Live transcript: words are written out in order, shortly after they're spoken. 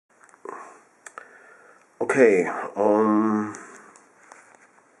Okay,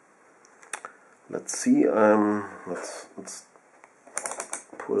 let's see. Let's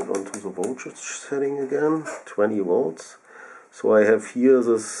put it onto the voltage setting again. 20 volts. So I have here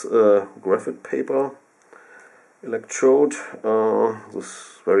this graphite paper electrode,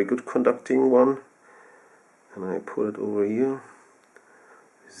 this very good conducting one, and I put it over here.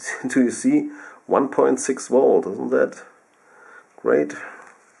 Do you see? 1.6 volt. Isn't that great?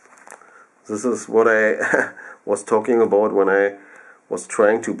 This is what I was talking about when I was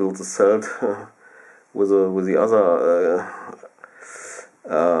trying to build the cell with the other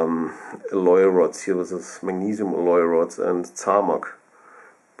alloy rods here, with this magnesium alloy rods and tarmac.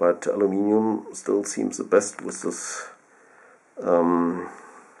 But aluminium still seems the best with this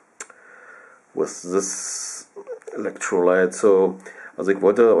Electrolyte. So, also ich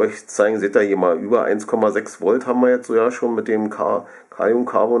wollte euch zeigen, seht ihr hier mal, über 1,6 Volt haben wir jetzt so ja schon mit dem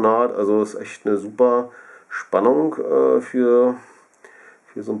Kaliumcarbonat. Also ist echt eine super Spannung für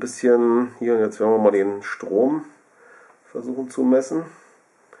so ein bisschen. Hier, jetzt werden wir mal den Strom versuchen zu messen.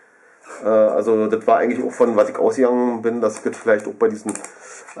 Also das war eigentlich auch von was ich ausgegangen bin, dass ich das vielleicht auch bei diesem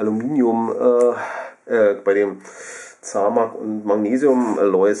Aluminium, bei dem Tarmac und Magnesium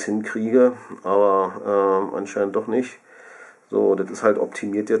Alloys hinkriege, aber anscheinend doch nicht. So, das ist halt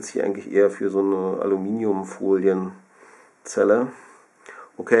optimiert jetzt hier eigentlich eher für so eine Aluminiumfolienzelle.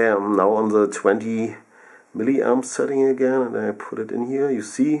 Okay, I'm now on the 20 milliamp setting again, and I put it in here. You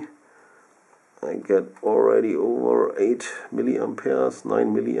see, I get already over 8 milliamperes,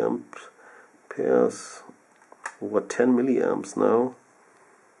 9 milliamperes, over 10 milliamps now.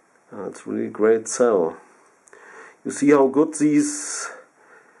 It's really great cell. You see how good these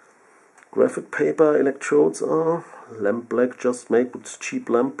graphite paper electrodes are. Lamp black just made with cheap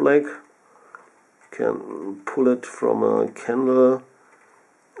lamp black. You can pull it from a candle,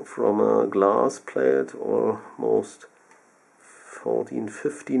 from a glass plate, almost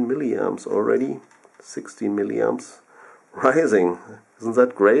 14-15 milliamps already, 16 milliamps rising. Isn't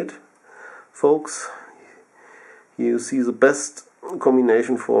that great, folks? Here you see the best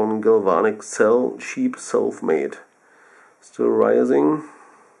combination from galvanic cell, cheap, self-made. Still rising.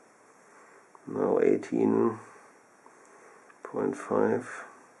 Now 18.5,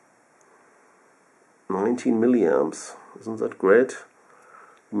 19 milliamps. Isn't that great?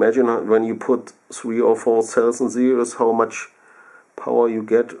 Imagine when you put 3 or 4 cells in series, how much power you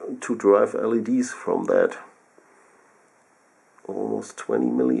get to drive LEDs from that. Almost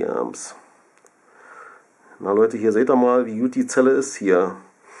 20 milliamps. Na Leute, hier seht ihr mal, wie gut die Zelle ist hier.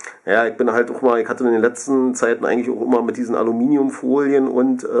 Ja, ich bin halt auch mal, ich hatte in den letzten Zeiten eigentlich auch immer mit diesen Aluminiumfolien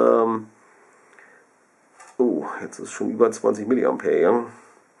und oh, jetzt ist schon über 20 Milliampere, ja.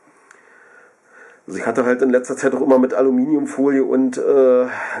 Also ich hatte halt in letzter Zeit auch immer mit Aluminiumfolie und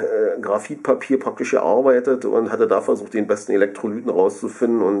Graphitpapier praktisch gearbeitet und hatte da versucht, den besten Elektrolyten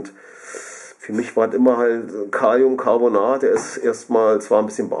rauszufinden, und für mich war es immer halt Kaliumcarbonat. Der ist erstmal zwar ein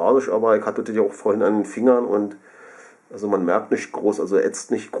bisschen basisch, aber ich hatte das ja auch vorhin an den Fingern, und also man merkt nicht groß, also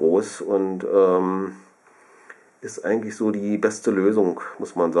ätzt nicht groß, und ist eigentlich so die beste Lösung,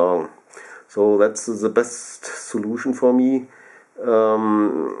 muss man sagen. So that's the best solution for me.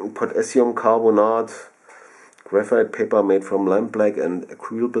 Potassium carbonate, graphite paper made from lamp black and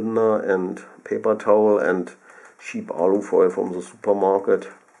acryl binder and paper towel and cheap alu foil from the supermarket,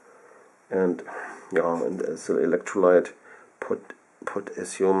 and yeah, and as an electrolyte,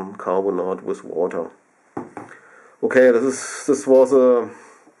 potassium carbonate with water. Okay, this was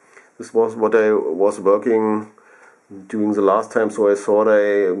what I was working doing the last time, so I thought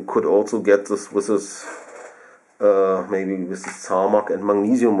I could also get this with this maybe with this tarmac and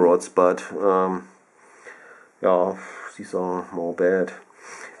magnesium rods, but yeah, these are more bad.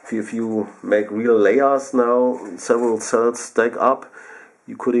 If you make real layers now, several cells stack up,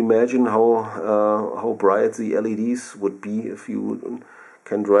 you could imagine how bright the LEDs would be if you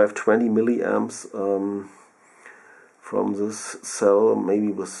can drive 20 milliamps from this cell,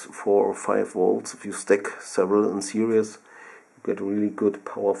 maybe with 4 or 5 volts. If you stack several in series, you get really good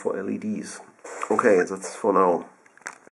power for LEDs. Okay, that's for now.